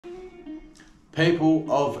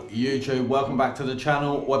People of YouTube, welcome back to the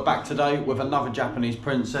channel. We're back today with another Japanese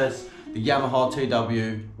princess, the Yamaha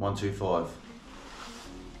TW125.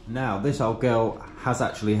 Now, this old girl has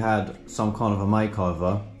actually had some kind of a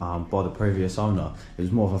makeover by the previous owner. It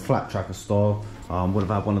was more of a flat tracker style. Would have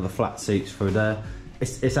had one of the flat seats through there.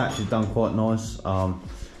 It's actually done quite nice. You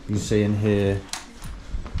can see in here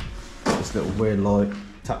this little weird light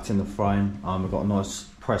tucked in the frame. We've got a nice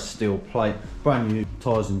pressed steel plate, brand new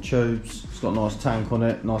tyres and tubes. It's got a nice tank on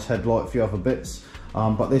it, nice headlight, a few other bits.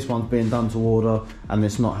 But this one's being done to order, and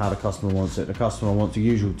it's not how the customer wants it. The customer wants a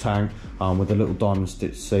usual tank with a little diamond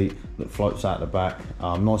stitch seat that floats out the back.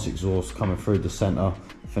 Nice exhaust coming through the centre,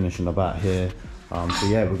 finishing about here. So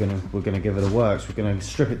yeah, we're gonna give it a works. We're gonna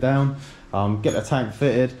strip it down, get the tank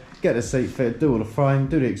fitted, get the seat fitted, do all the frame,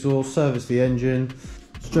 do the exhaust, service the engine,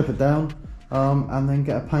 strip it down, and then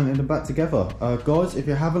get it painted and back together. Guys, if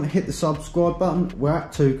you haven't hit the subscribe button, we're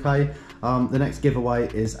at 2K. The next giveaway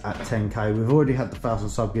is at 10K. We've already had the 1,000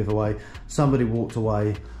 sub giveaway. Somebody walked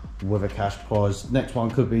away with a cash prize. Next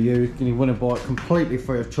one could be you. You want to buy it completely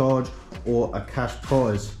free of charge or a cash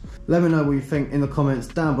prize. Let me know what you think in the comments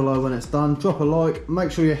down below when it's done. Drop a like,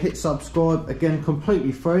 make sure you hit subscribe, again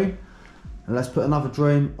completely free. And let's put another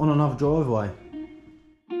dream on another driveway.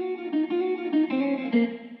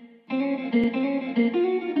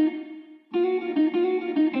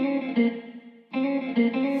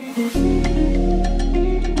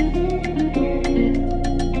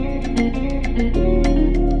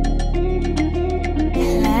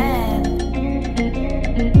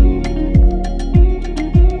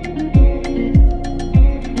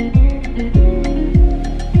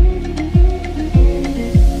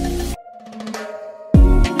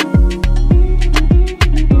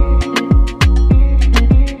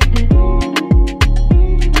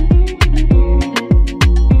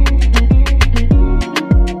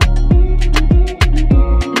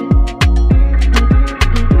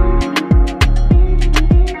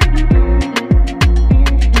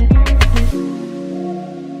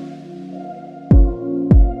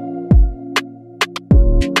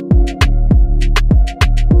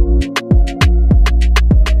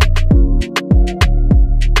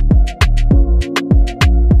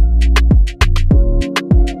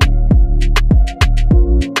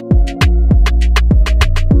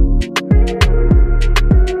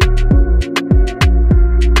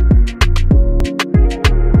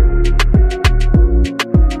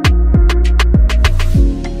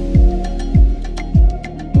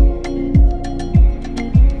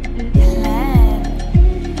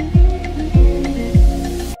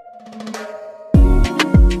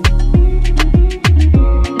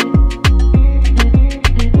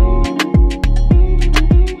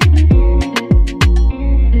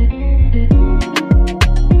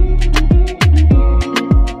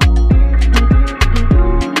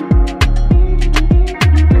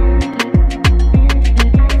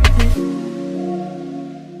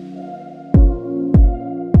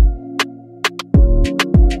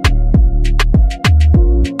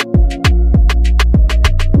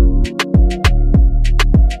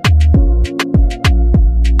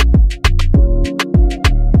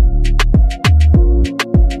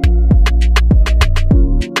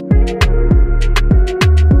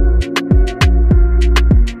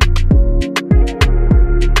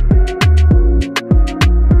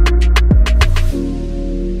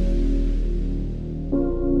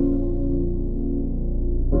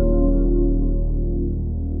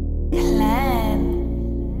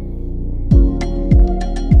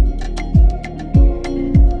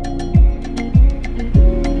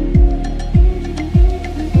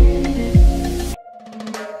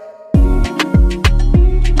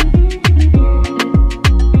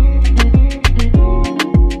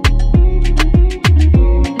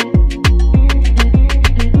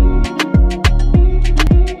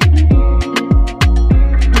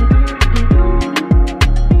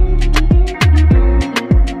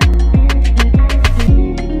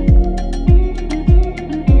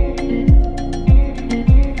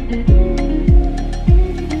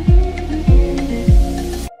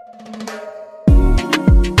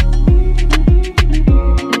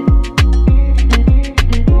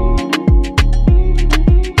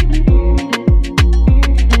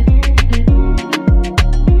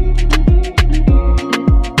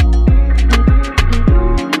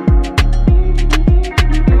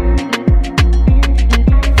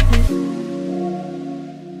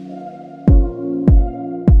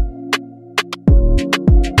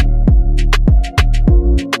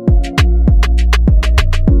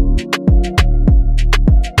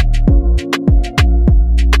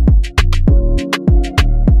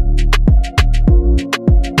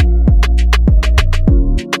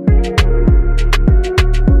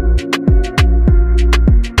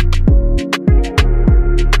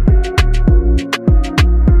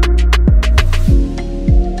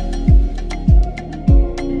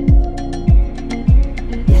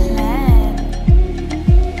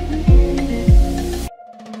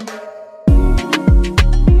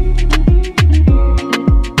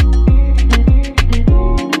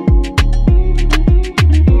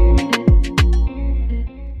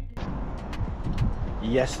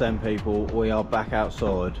 Yes then people, we are back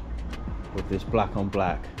outside with this black on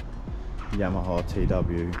black Yamaha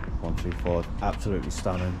TW125, absolutely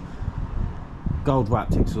stunning. Gold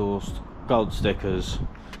wrapped exhaust, gold stickers,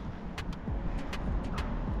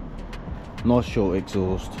 nice short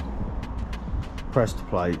exhaust, pressed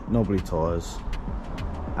plate, knobbly tyres,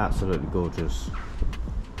 absolutely gorgeous.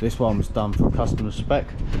 This one was done for customer spec.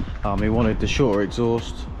 He wanted the shorter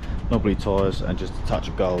exhaust, knobbly tyres and just a touch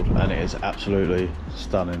of gold, and it is absolutely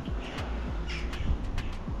stunning.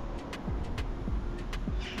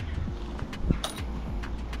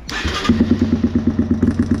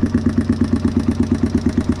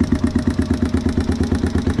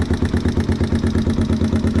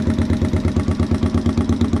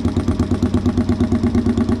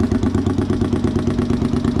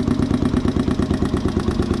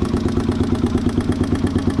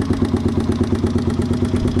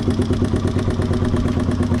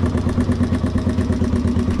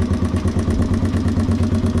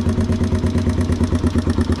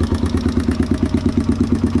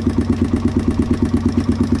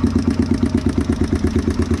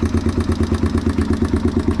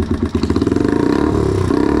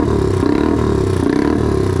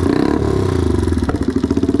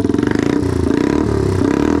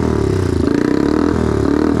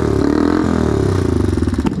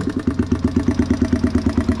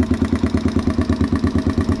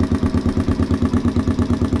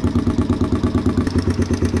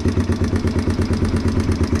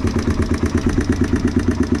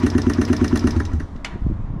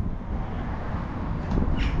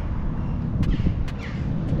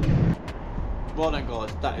 Right then guys,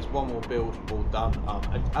 that is one more build all done.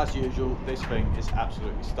 As usual, this thing is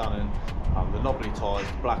absolutely stunning. The knobbly tyres,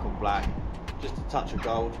 black on black, just a touch of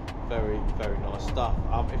gold, very nice stuff.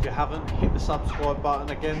 If you haven't, hit the subscribe button.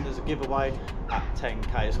 Again, there's a giveaway at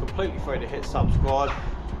 10k. It's completely free to hit subscribe.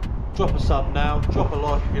 Drop a sub now, drop a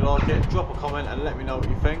like if you like it, drop a comment and let me know what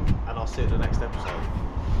you think, and I'll see you in the next episode.